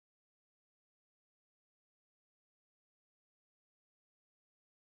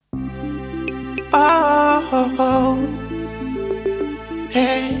Oh,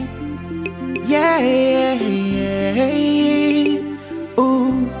 hey, yeah,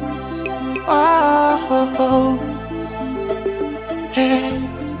 ooh, oh, hey,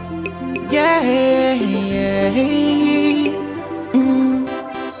 yeah,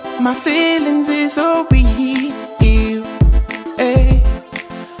 my feelings is so real, hey,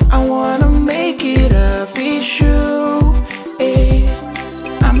 I wanna make it official, hey,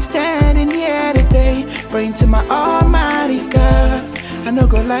 I'm standing here today, praying to my almighty God. I no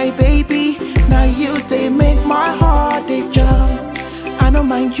go lie, baby, now you, they make my heart, they jump. I don't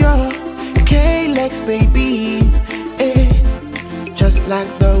mind your K-legs, baby, eh. Just like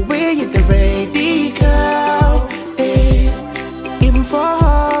the way you're ready, girl, eh. Even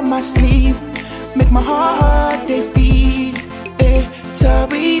for my sleep, make my heart, they beat, eh.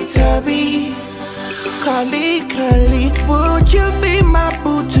 Tubby, tubby, curly, curly, would you be my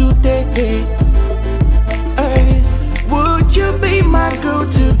boo today? Would you be my girl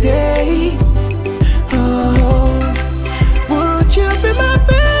today? Oh, would you be my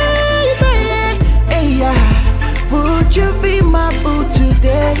baby? Hey, yeah. Would you be my boo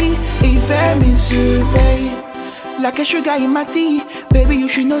today? If I'm in Sufe, like a sugar in my tea, baby, you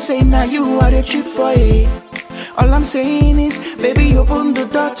should know, say now you are the trip for it. All I'm saying is, baby, open the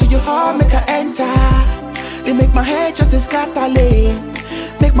door to your heart, make her enter. They make my head just a scatter,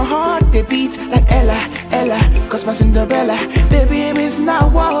 make my heart they beat like Ella, Ella, cause my Cinderella, baby, it's now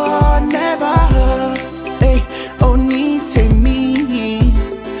or never. Hey, only take me,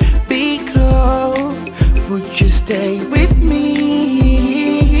 because would you stay with me?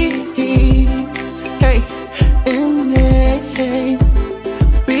 Hey,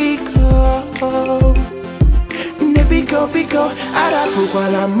 because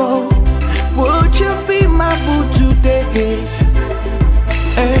Arapukwalamo, would you be my boo today?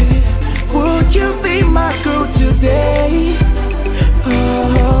 Hey, would you be my girl today?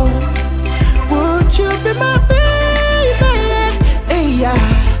 Oh, would you be my baby? Hey, yeah.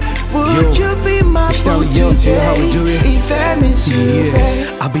 Would you be my Stanley Onz here, how we doing? If I'm in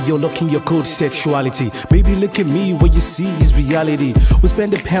Sufe, I'll be your locking your code sexuality. Baby, look at me, what you see is reality. We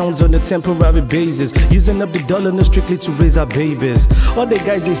spend the pounds on a temporary basis, using up the dollar not strictly to raise our babies. All the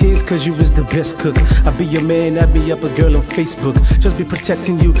guys that hate cause you was the best cook. I'll be your man, I'll be up a girl on Facebook. Just be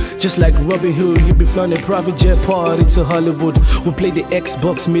protecting you, just like Robin Hood. You be flying a private jet party to Hollywood. We play the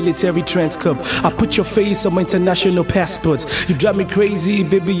Xbox military trans cup. I put your face on my international passports. You drive me crazy,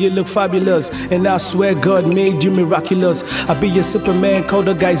 baby, you look fabulous. And I swear God made you miraculous. I'll be your Superman, call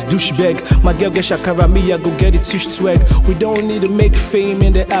the guys douchebag. My girl get shakara, me, I go get it tush swag. We don't need to make fame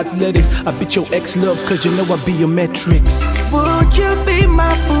in the athletics. I beat your ex-love, cause you know I be your metrics. Would you be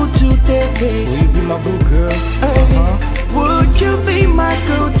my boo today? Will you be my boo, girl? Would you be my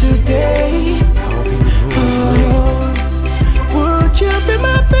girl today? I'll be your boo, would you be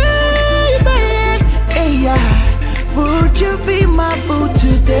my baby? Hey, yeah. Would you be my boo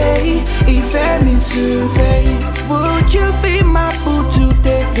today? If I'm in Sufe, would you be my boo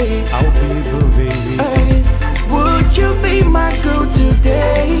today? I'll be your boo, baby. Would you be my girl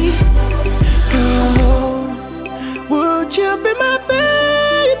today? Oh, would you be my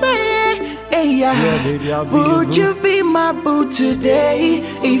baby? Hey, yeah. Yeah, baby, I'll be would your you be my boo today?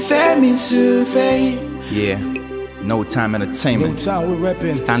 If I'm in Sufe? Yeah, No Time Entertainment. No time, we're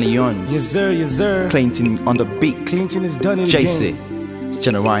repping. Stanley Onz. Yes sir, yes sir. Klinton on the beat. Klinton is done in the JC. game. It's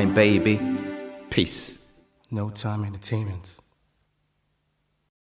Jaynorine, baby. Peace. No Time Entertainment.